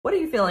What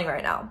are you feeling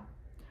right now?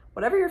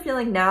 Whatever you're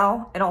feeling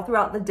now and all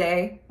throughout the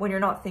day when you're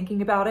not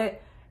thinking about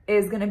it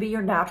is gonna be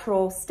your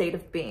natural state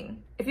of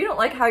being. If you don't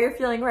like how you're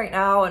feeling right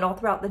now and all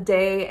throughout the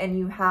day and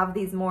you have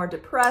these more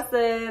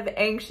depressive,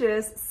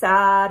 anxious,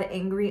 sad,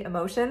 angry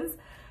emotions,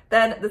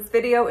 then this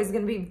video is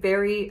gonna be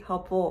very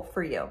helpful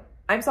for you.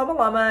 I'm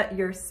TheSalmaLlama,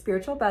 your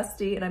spiritual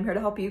bestie, and I'm here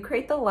to help you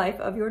create the life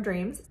of your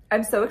dreams.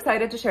 I'm so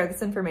excited to share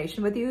this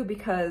information with you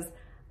because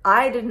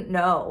I didn't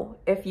know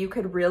if you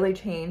could really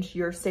change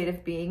your state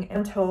of being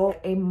until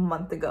a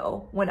month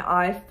ago when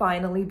I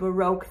finally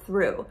broke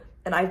through.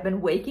 And I've been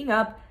waking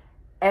up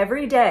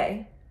every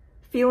day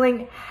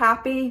feeling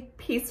happy,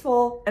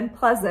 peaceful, and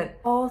pleasant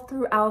all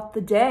throughout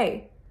the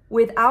day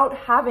without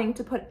having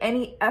to put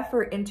any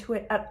effort into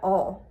it at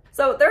all.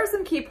 So there are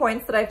some key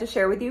points that I have to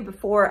share with you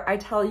before I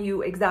tell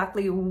you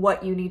exactly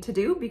what you need to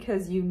do,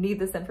 because you need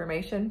this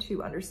information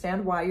to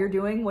understand why you're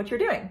doing what you're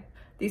doing.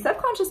 The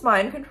subconscious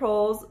mind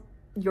controls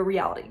your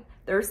reality.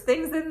 There's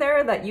things in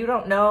there that you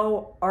don't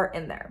know are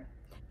in there.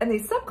 And the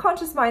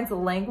subconscious mind's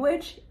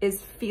language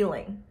is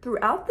feeling.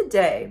 Throughout the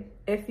day,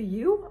 if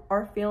you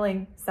are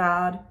feeling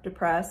sad,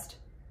 depressed,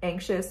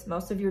 anxious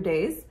most of your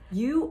days,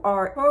 you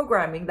are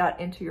programming that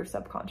into your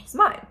subconscious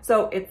mind.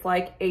 So it's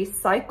like a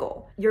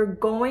cycle. You're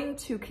going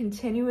to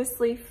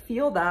continuously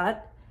feel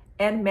that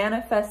and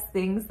manifest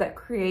things that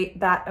create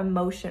that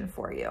emotion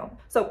for you.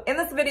 So in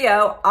this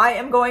video, I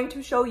am going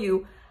to show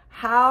you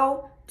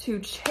how to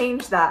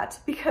change that,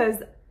 because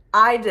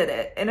I did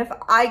it. And if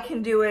I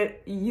can do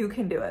it, you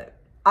can do it.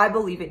 I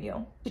believe in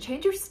you. To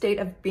change your state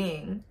of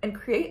being and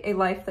create a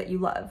life that you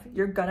love,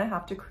 you're gonna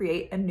have to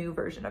create a new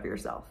version of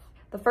yourself.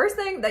 The first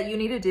thing that you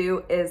need to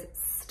do is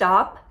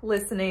stop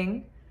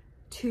listening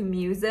to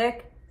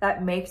music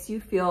that makes you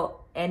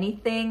feel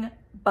anything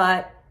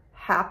but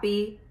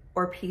happy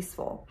or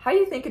peaceful. How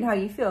you think and how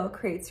you feel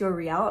creates your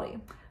reality,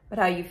 but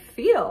how you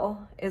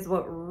feel is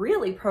what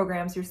really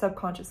programs your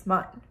subconscious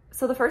mind.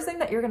 So the first thing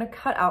that you're gonna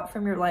cut out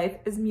from your life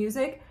is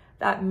music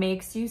that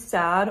makes you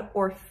sad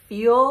or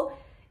feel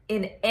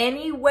in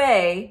any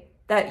way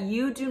that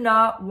you do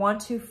not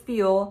want to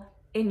feel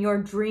in your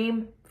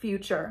dream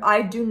future.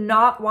 I do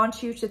not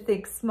want you to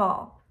think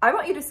small. I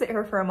want you to sit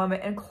here for a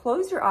moment and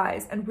close your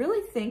eyes and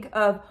really think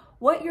of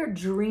what your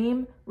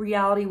dream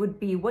reality would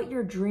be, what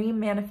your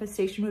dream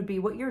manifestation would be,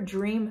 what your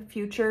dream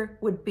future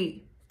would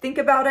be. Think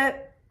about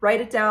it,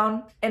 write it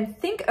down, and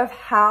think of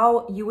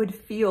how you would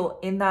feel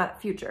in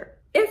that future.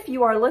 If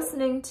you are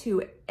listening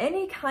to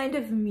any kind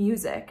of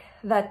music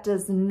that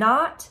does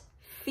not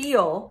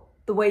feel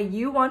the way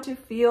you want to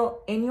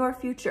feel in your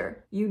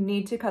future, you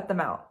need to cut them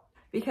out,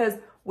 because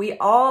we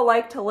all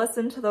like to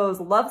listen to those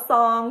love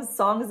songs,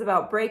 songs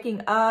about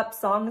breaking up,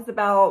 songs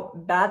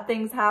about bad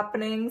things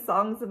happening,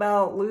 songs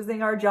about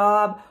losing our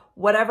job,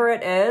 whatever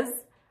it is.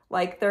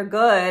 Like, they're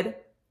good,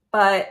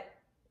 but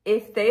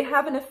if they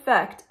have an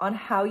effect on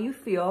how you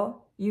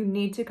feel, you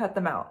need to cut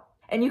them out.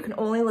 And you can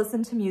only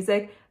listen to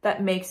music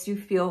that makes you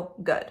feel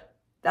good.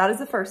 That is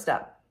the first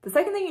step. The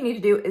second thing you need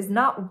to do is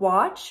not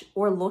watch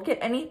or look at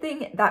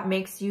anything that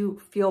makes you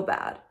feel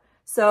bad.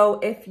 So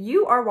if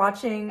you are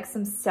watching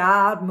some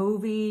sad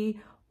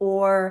movie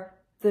or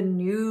the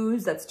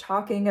news that's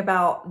talking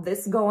about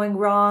this going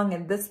wrong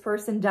and this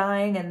person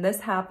dying and this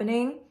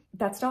happening,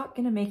 that's not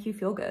gonna make you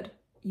feel good.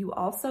 You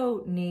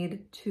also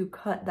need to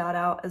cut that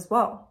out as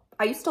well.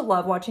 I used to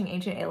love watching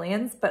Ancient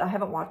Aliens, but I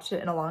haven't watched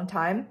it in a long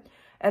time.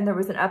 And there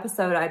was an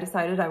episode I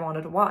decided I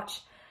wanted to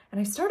watch.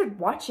 And I started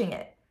watching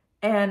it,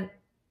 and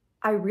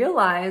I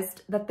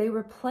realized that they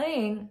were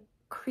playing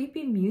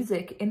creepy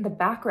music in the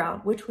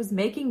background, which was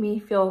making me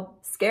feel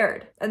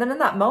scared. And then in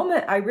that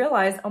moment, I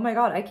realized, oh my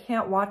God, I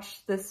can't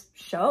watch this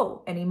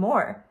show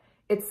anymore.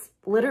 It's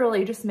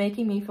literally just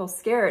making me feel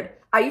scared.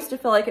 I used to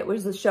feel like it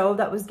was a show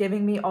that was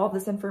giving me all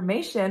this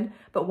information,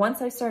 but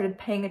once I started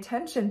paying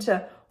attention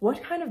to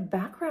what kind of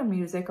background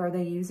music are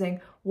they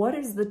using, what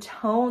is the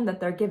tone that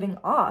they're giving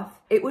off,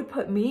 it would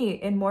put me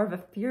in more of a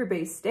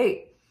fear-based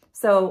state.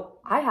 So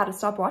I had to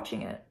stop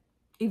watching it,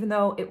 even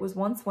though it was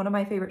once one of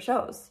my favorite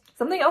shows.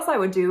 Something else I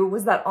would do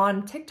was that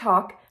on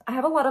TikTok, I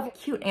have a lot of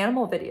cute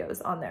animal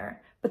videos on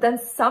there. But then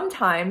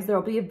sometimes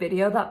there'll be a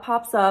video that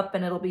pops up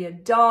and it'll be a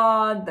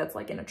dog that's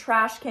like in a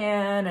trash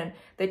can and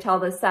they tell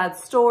this sad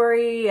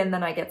story, and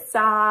then I get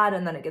sad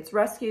and then it gets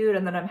rescued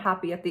and then I'm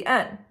happy at the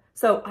end.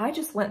 So I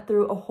just went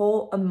through a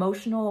whole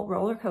emotional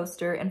roller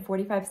coaster in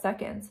 45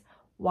 seconds.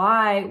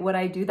 Why would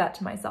I do that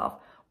to myself?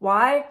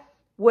 Why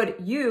would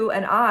you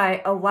and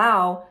I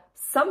allow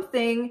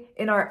something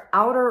in our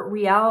outer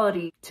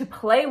reality to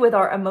play with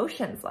our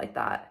emotions like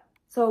that?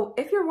 So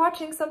if you're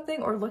watching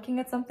something or looking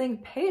at something,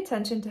 pay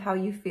attention to how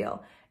you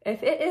feel.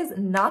 If it is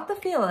not the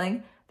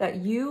feeling that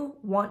you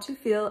want to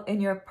feel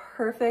in your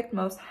perfect,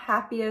 most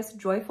happiest,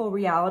 joyful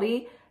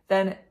reality,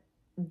 then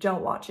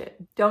don't watch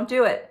it. Don't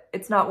do it.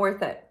 It's not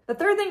worth it. The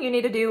third thing you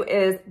need to do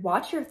is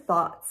watch your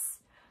thoughts.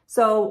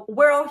 So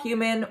we're all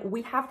human.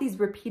 We have these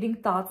repeating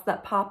thoughts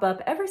that pop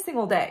up every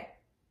single day.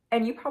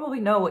 And you probably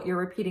know what your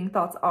repeating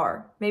thoughts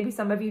are. Maybe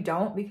some of you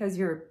don't, because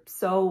you're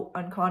so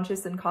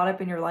unconscious and caught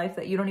up in your life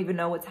that you don't even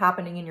know what's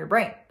happening in your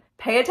brain.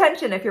 Pay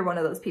attention if you're one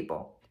of those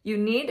people. You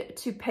need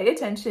to pay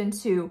attention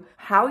to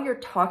how you're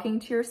talking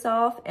to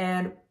yourself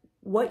and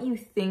what you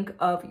think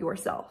of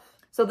yourself.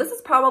 So this is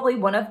probably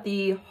one of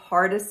the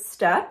hardest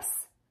steps,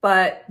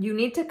 but you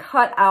need to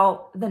cut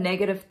out the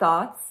negative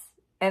thoughts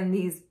and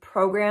these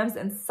programs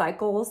and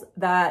cycles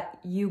that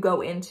you go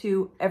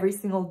into every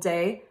single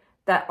day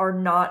that are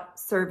not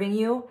serving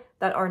you,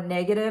 that are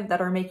negative, that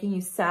are making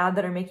you sad,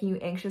 that are making you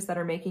anxious, that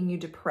are making you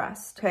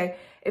depressed, okay?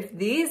 If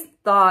these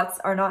thoughts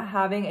are not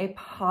having a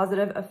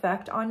positive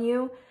effect on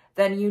you,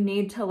 then you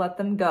need to let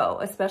them go,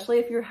 especially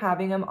if you're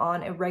having them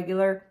on a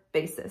regular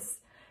basis.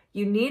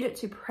 You need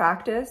to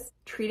practice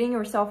treating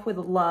yourself with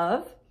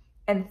love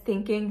and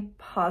thinking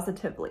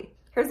positively.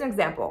 Here's an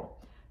example.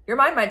 Your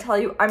mind might tell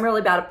you, I'm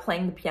really bad at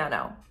playing the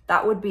piano.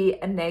 That would be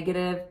a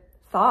negative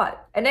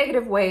thought, a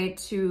negative way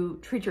to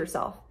treat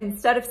yourself.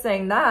 Instead of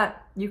saying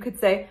that, you could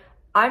say,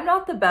 I'm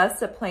not the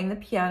best at playing the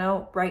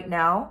piano right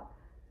now,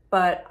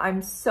 but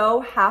I'm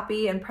so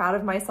happy and proud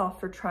of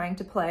myself for trying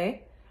to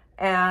play,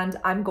 and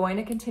I'm going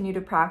to continue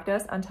to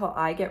practice until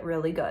I get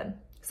really good.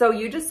 So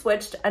you just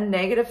switched a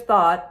negative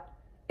thought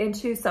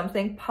into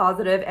something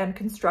positive and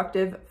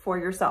constructive for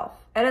yourself.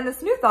 And in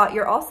this new thought,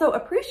 you're also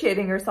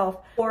appreciating yourself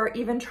for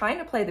even trying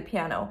to play the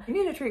piano. You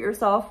need to treat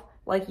yourself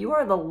like you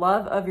are the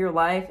love of your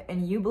life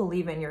and you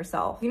believe in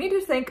yourself. You need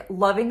to think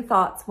loving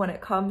thoughts when it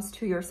comes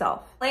to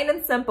yourself. Plain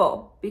and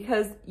simple,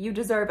 because you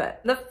deserve it.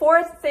 The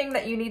fourth thing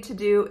that you need to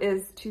do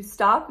is to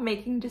stop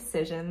making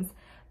decisions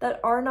that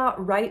are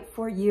not right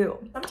for you.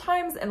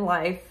 Sometimes in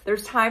life,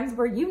 there's times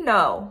where you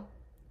know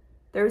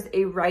there's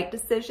a right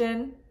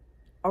decision,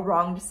 a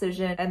wrong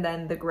decision, and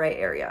then the gray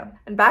area.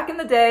 And back in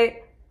the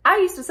day, I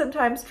used to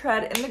sometimes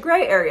tread in the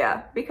gray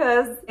area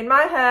because in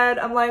my head,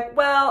 I'm like,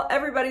 well,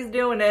 everybody's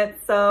doing it,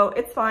 so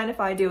it's fine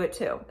if I do it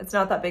too. It's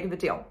not that big of a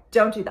deal.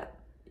 Don't do that.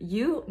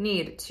 You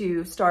need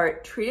to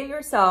start treating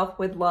yourself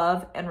with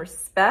love and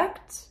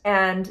respect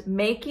and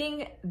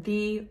making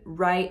the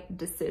right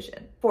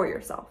decision for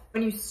yourself.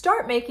 When you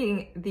start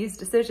making these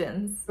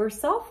decisions, your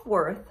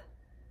self-worth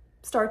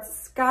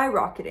starts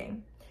skyrocketing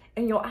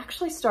and you'll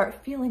actually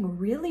start feeling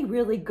really,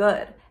 really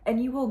good.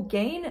 And you will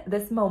gain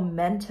this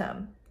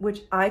momentum,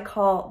 which I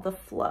call the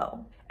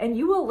flow. And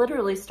you will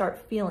literally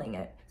start feeling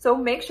it. So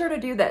make sure to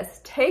do this.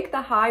 Take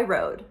the high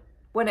road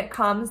when it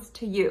comes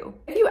to you.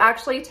 If you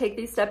actually take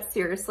these steps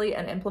seriously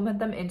and implement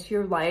them into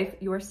your life,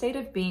 your state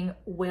of being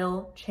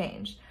will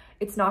change.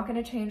 It's not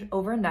gonna change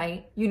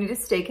overnight. You need to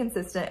stay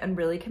consistent and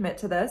really commit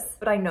to this,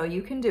 but I know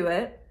you can do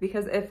it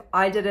because if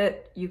I did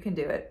it, you can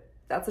do it.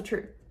 That's the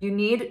truth. You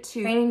need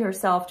to train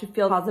yourself to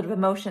feel positive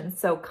emotions.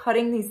 So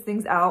cutting these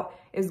things out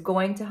is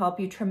going to help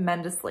you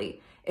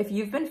tremendously. If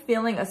you've been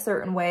feeling a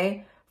certain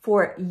way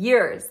for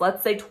years,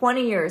 let's say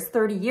 20 years,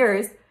 30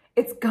 years,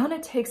 it's gonna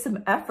take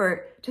some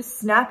effort to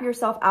snap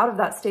yourself out of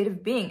that state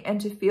of being and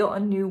to feel a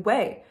new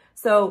way.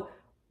 So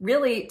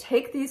really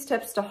take these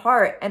tips to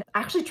heart and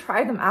actually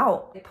try them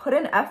out. Put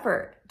in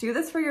effort. Do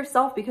this for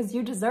yourself because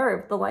you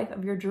deserve the life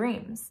of your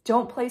dreams.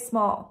 Don't play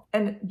small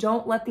and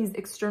don't let these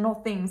external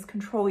things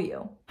control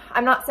you.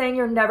 I'm not saying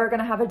you're never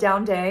gonna have a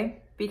down day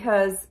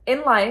because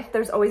in life,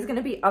 there's always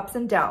gonna be ups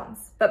and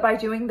downs. But by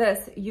doing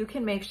this, you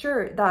can make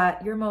sure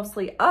that you're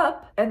mostly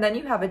up and then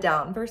you have a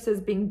down versus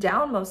being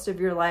down most of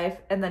your life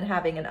and then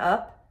having an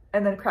up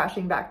and then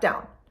crashing back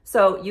down.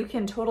 So you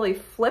can totally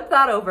flip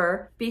that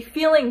over, be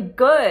feeling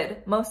good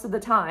most of the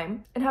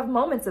time, and have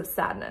moments of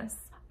sadness.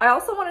 I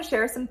also want to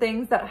share some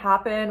things that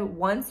happen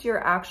once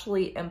you're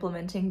actually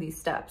implementing these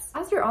steps.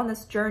 As you're on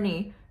this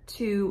journey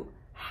to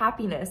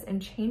happiness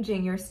and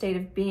changing your state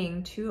of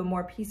being to a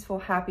more peaceful,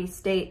 happy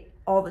state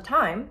all the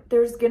time,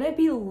 there's gonna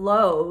be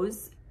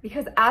lows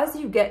because as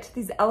you get to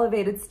these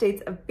elevated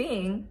states of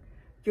being,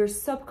 your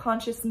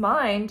subconscious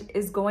mind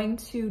is going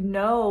to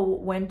know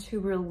when to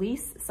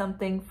release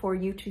something for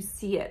you to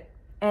see it.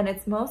 And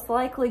it's most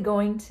likely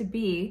going to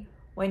be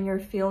when you're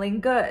feeling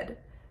good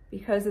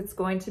because it's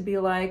going to be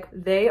like,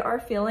 they are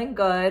feeling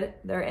good,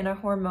 they're in a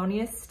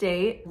harmonious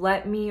state.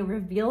 Let me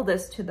reveal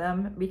this to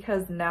them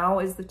because now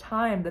is the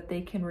time that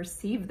they can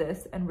receive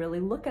this and really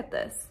look at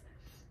this.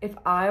 If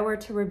I were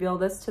to reveal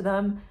this to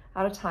them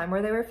at a time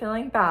where they were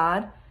feeling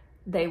bad,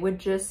 they would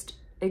just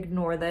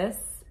ignore this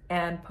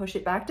and push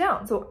it back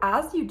down. So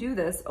as you do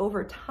this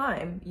over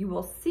time, you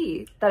will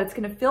see that it's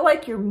gonna feel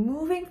like you're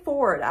moving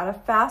forward at a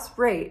fast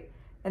rate,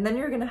 and then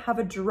you're gonna have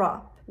a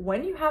drop.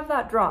 When you have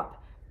that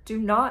drop, do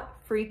not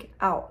freak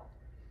out.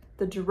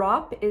 The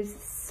drop is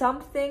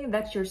something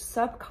that your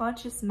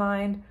subconscious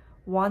mind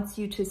wants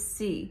you to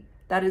see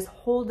that is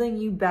holding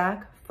you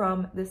back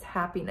from this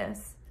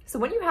happiness. So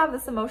when you have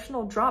this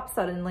emotional drop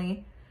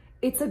suddenly,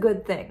 it's a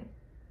good thing.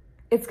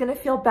 It's gonna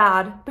feel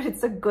bad, but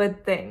it's a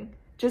good thing.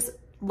 Just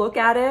look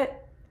at it,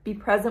 be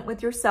present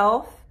with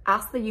yourself,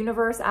 ask the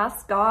universe,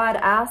 ask God,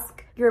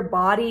 ask your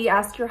body,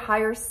 ask your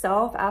higher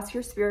self, ask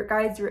your spirit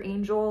guides, your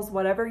angels,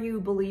 whatever you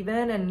believe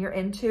in and you're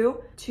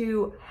into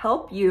to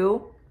help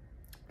you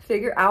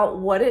figure out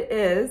what it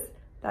is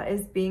that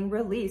is being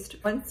released.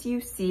 Once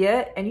you see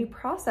it and you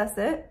process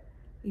it,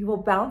 you will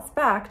bounce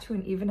back to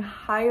an even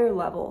higher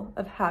level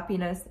of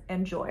happiness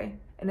and joy.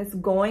 And it's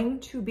going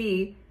to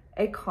be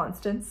a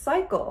constant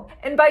cycle.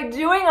 And by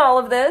doing all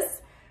of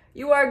this,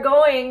 you are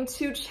going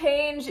to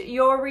change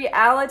your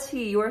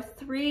reality, your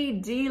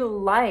 3D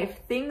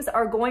life. Things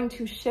are going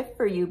to shift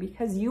for you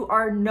because you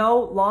are no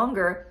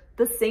longer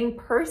the same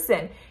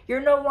person.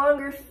 You're no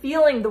longer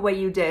feeling the way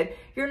you did.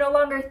 You're no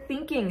longer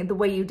thinking the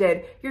way you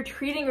did. You're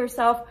treating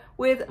yourself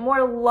with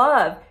more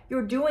love.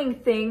 You're doing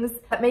things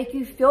that make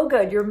you feel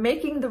good. You're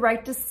making the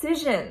right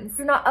decisions.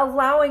 You're not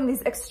allowing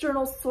these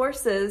external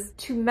sources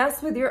to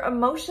mess with your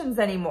emotions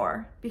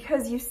anymore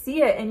because you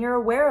see it and you're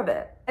aware of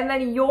it. And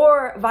then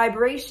your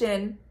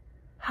vibration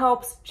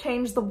helps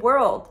change the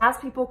world. As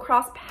people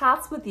cross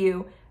paths with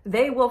you,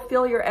 they will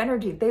feel your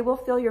energy, they will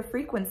feel your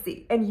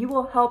frequency, and you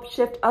will help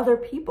shift other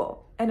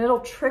people, and it'll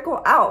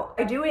trickle out.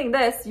 By doing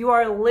this, you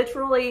are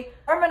literally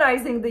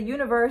harmonizing the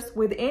universe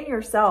within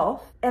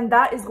yourself, and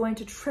that is going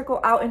to trickle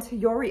out into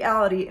your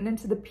reality and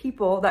into the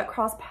people that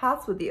cross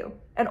paths with you.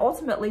 And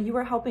ultimately, you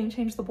are helping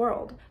change the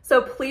world.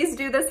 So please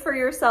do this for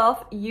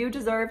yourself. You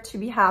deserve to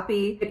be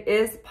happy. It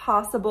is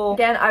possible.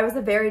 Again, I was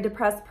a very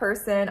depressed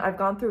person. I've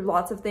gone through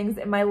lots of things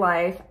in my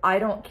life. I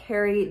don't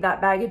carry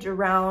that baggage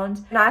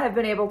around, and I have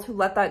been able to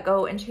let that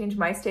go and change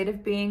my state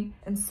of being,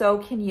 and so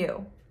can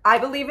you. I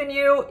believe in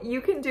you.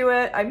 You can do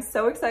it. I'm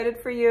so excited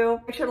for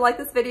you. Make sure to like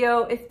this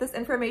video if this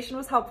information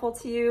was helpful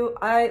to you.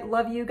 I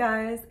love you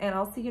guys, and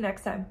I'll see you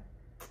next time.